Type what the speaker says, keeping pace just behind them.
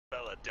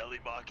deli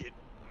market.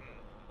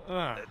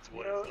 That's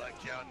what it's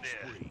like down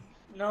there.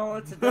 No,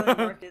 it's a deli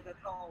market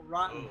that's all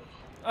rotten.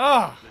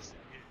 Oh.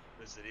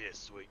 Listen here,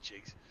 sweet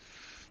cheeks.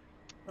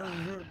 Draws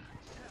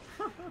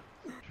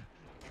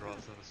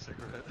on a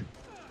cigarette.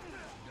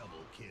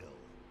 Double kill.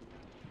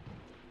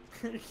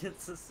 He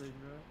gets a cigarette.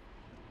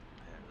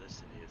 Yeah,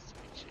 listen here,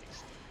 sweet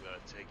cheeks. I'm gonna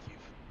take you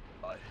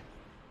for...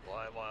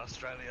 Why am I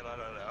Australian? I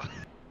don't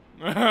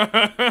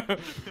know.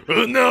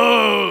 Who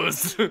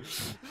knows?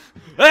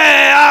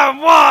 Hey, I'm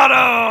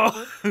Watto!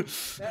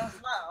 That's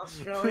not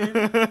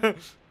Australian.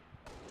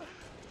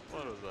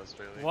 Watto's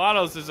Australian.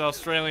 Watto's as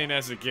Australian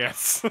as it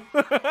gets.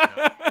 What?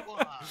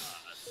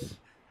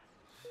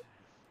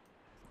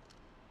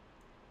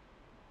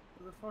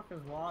 Who the fuck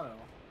is Watto?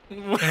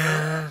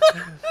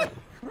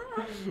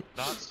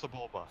 Not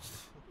Sebulba.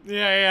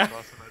 Yeah.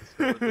 Crossing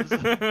From Is he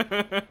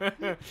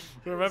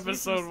from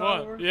episode Star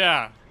 1. Wars?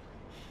 Yeah.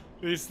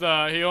 He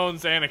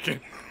owns Anakin.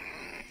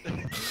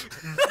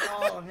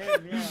 Oh,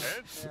 him, yeah.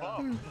 And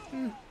Spock.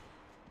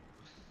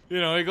 You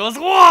know, he goes,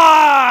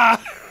 Wah!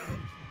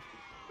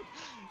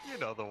 You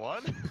know the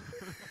one.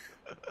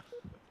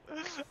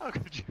 How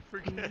could you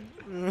forget?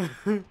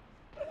 Little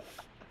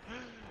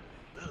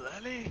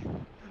Ellie?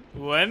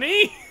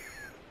 Lenny?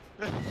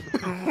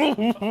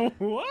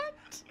 What?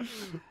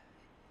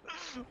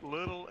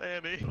 Little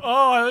Annie.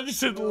 Oh, I thought you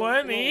said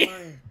Lenny.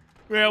 Lenny.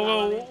 Yeah,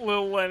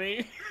 little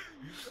Lenny.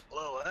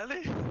 Little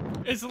Ellie?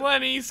 It's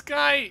Lenny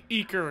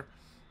Sky-Eaker.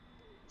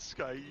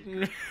 Sky.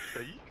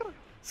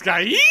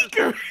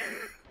 Sky-Eaker!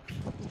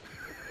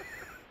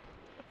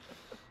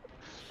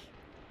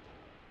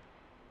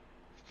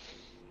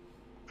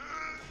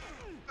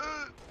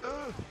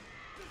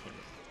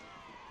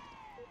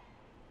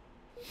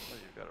 Well,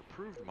 you've got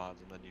approved mods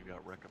and then you've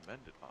got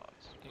recommended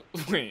mods.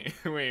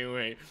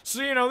 Wait.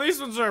 So, you know, these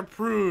ones are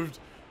approved,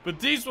 but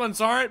these ones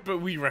aren't, but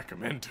we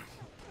recommend them.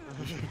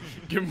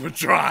 Give them a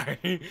try.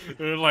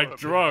 They're like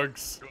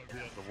drugs. Go be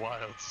on the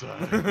wild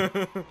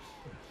side.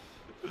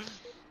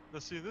 Now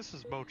see, this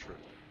is Motrin,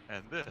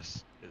 and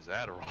this is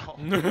Adderall.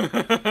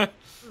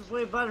 This is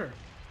way better.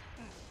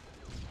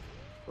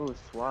 Ooh,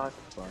 SWAT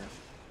fun.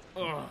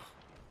 Ugh.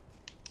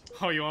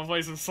 Oh, you wanna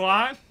play some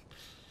slot?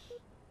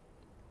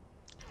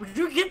 Would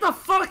you get the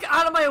fuck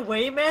out of my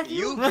way, Matthew?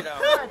 You get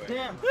out God of my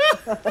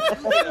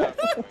way.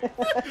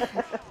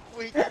 damn.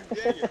 We can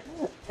dig it.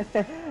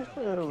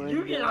 Oh my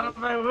You get out of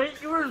my way.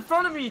 You were in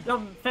front of me,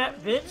 dumb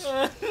fat bitch.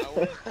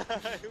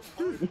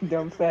 You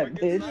dumb fat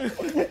bitch.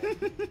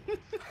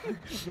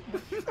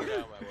 Get out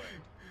of my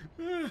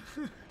way.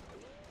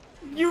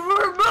 You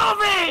were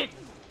moving!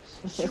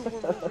 You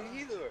weren't moving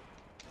either.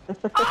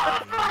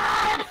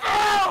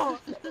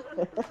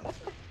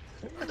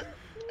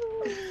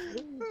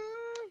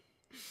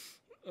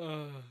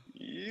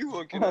 You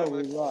weren't getting out of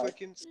my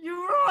fucking...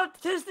 You were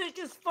autistic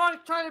as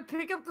fuck trying to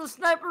pick up the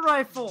sniper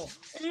rifle.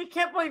 And you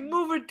kept like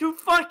moving 2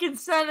 fucking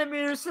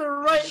centimeters to the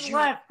right and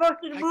left.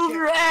 Fucking move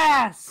your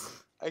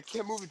ass! I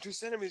can't move in 2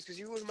 centimeters because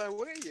you were in my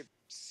way, you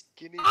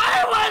skinny...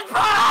 I was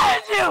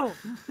behind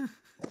you!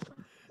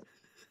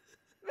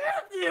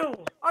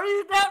 Matthew! Are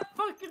you that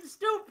fucking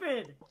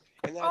stupid?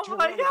 And then I Oh turned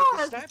my around to get God.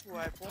 the sniper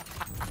rifle.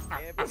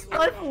 And A you were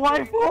sniper in my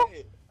rifle?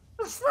 way.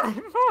 The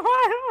sniper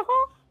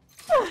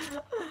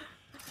rifle!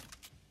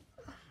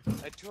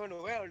 I turned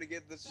around to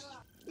get this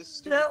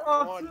stupid That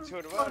one. was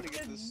Turned around to get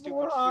fucking this stupid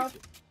moron.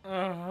 freaking...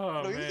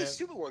 Oh, No, you're man. the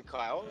stupid one,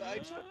 Kyle. I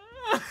just...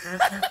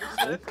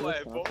 That's Sniper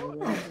what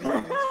rifle. I'm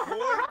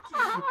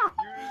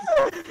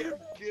You just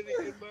kept getting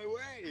in my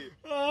way.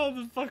 Oh,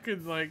 the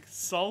fucking, like,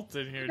 salt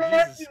in here.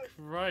 Matthew, Jesus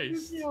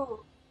Christ.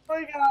 Oh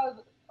my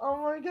god. Oh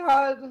my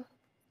god. I'm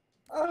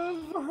Oh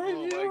behind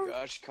my you.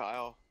 gosh,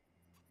 Kyle.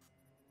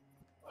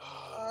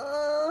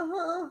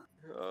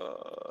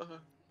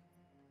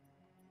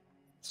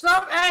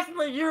 Stop acting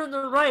like you're in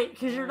the right,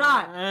 because you're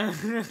not.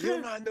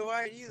 You're not in the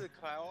right either,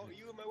 Kyle.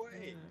 You in my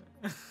way.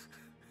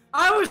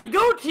 I was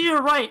go to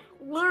your right.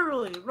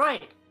 Literally,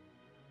 right.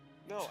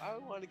 No, I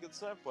want to get the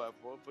sniper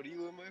rifle, but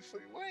you in my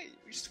freaking way.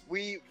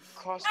 We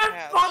crossed And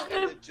paths fucking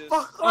and it just...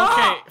 fuck Okay,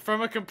 off.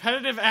 from a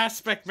competitive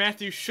aspect,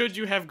 Matthew, should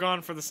you have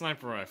gone for the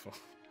sniper rifle?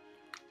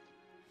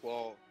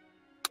 Well,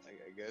 I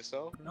guess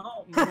so.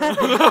 No.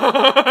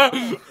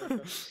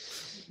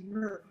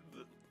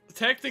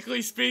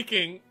 Technically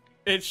speaking,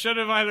 it should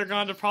have either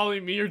gone to probably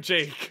me or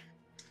Jake.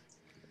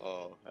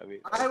 Oh, I mean...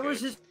 I okay.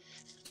 was just.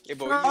 Yeah,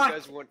 but you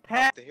guys went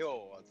up the hill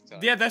all the time.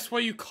 Yeah, that's why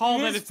you call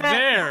that His it's fat-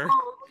 there.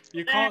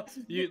 You call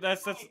you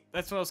that's one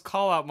of those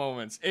call out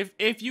moments.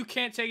 If you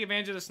can't take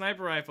advantage of the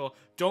sniper rifle,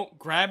 don't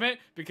grab it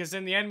because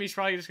then the enemy's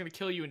probably just gonna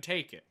kill you and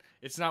take it.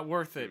 It's not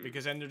worth it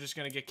because then they're just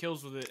gonna get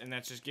kills with it and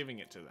that's just giving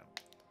it to them.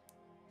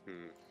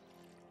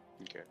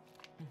 Okay.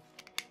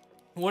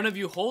 One of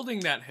you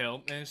holding that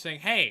hill and saying,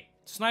 "Hey,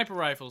 sniper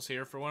rifle's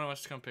here for one of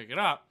us to come pick it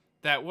up."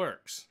 That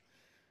works.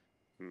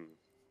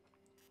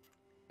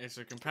 It's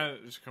a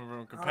competitive, from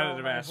a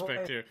competitive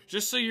aspect here.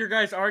 Just so your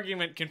guys'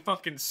 argument can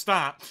fucking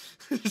stop.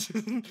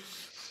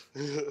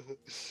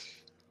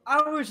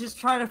 I was just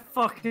trying to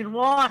fucking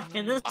walk,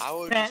 and this I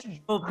was fat just-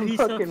 little piece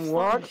fucking of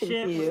walking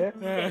shit.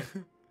 here.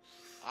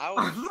 I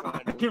was trying to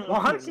Fucking get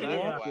watching the sniper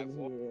it.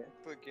 rifle. Yeah.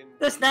 Fucking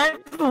The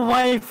sniper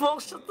rifle.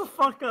 Shut the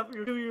fuck up,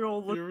 you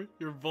 2-year-old.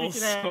 You're both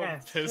Freaking so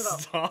ass. Shut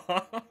pissed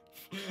off.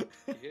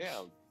 Yeah,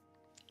 I'm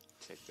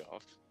ticked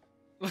off.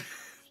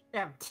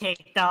 Yeah, I'm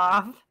ticked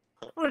off.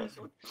 What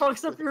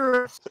fucks up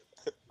your?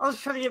 I was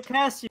trying to get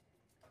past you.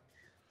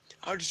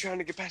 I was just trying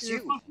to get past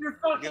You're, you. you're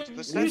Get fucking.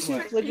 the You,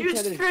 sniper. stra- you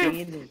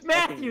strafed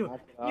Matthew.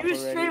 You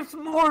strafed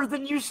more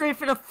than you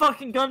strafed in a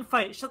fucking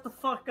gunfight. Shut the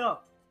fuck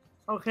up.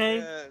 Okay.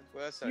 Yeah,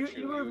 well, that's not You-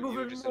 true. you were You were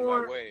moving just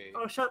more- in my way.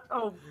 Oh shut!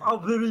 Oh,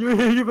 baby, you're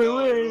in my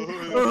way.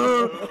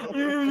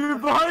 You're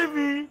behind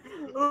me.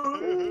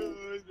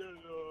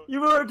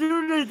 You weren't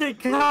doing anything,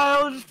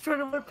 Kyle. Just trying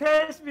to get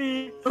past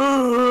me.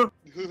 Kyle.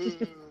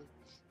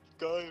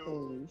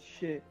 Holy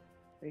shit.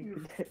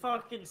 You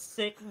fucking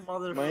sick Mine is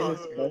motherfucker.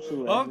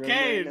 special.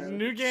 Okay, right now.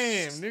 new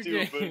game, new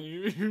Stupid. game.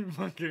 You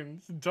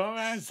fucking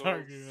dumbass So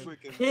argument.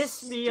 freaking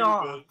Piss me stupid.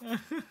 off.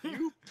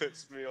 You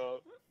pissed me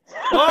off.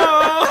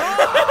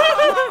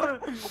 Whoa!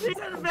 He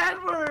said a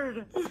bad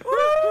word.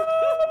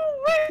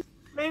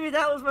 Maybe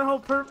that was my whole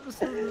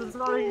purpose of this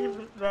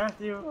argument,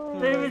 Matthew.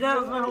 Maybe that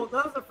was my whole.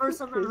 That was the first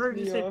time I Piss heard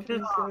you me say off, piss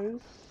he off. says.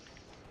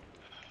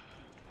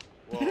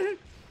 Well,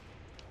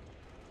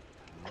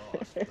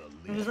 Lost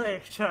the He's lead.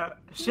 like,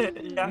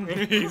 shit, you got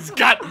me. He's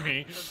got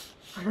me.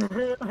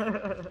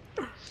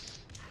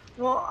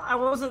 Well, I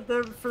wasn't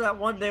there for that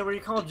one day where you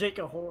called Jake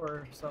a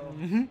whore, so.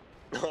 Mhm.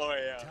 oh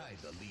yeah. Tied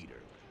the leader.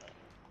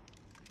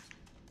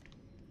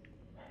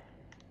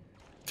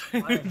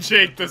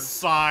 Jake the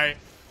sigh.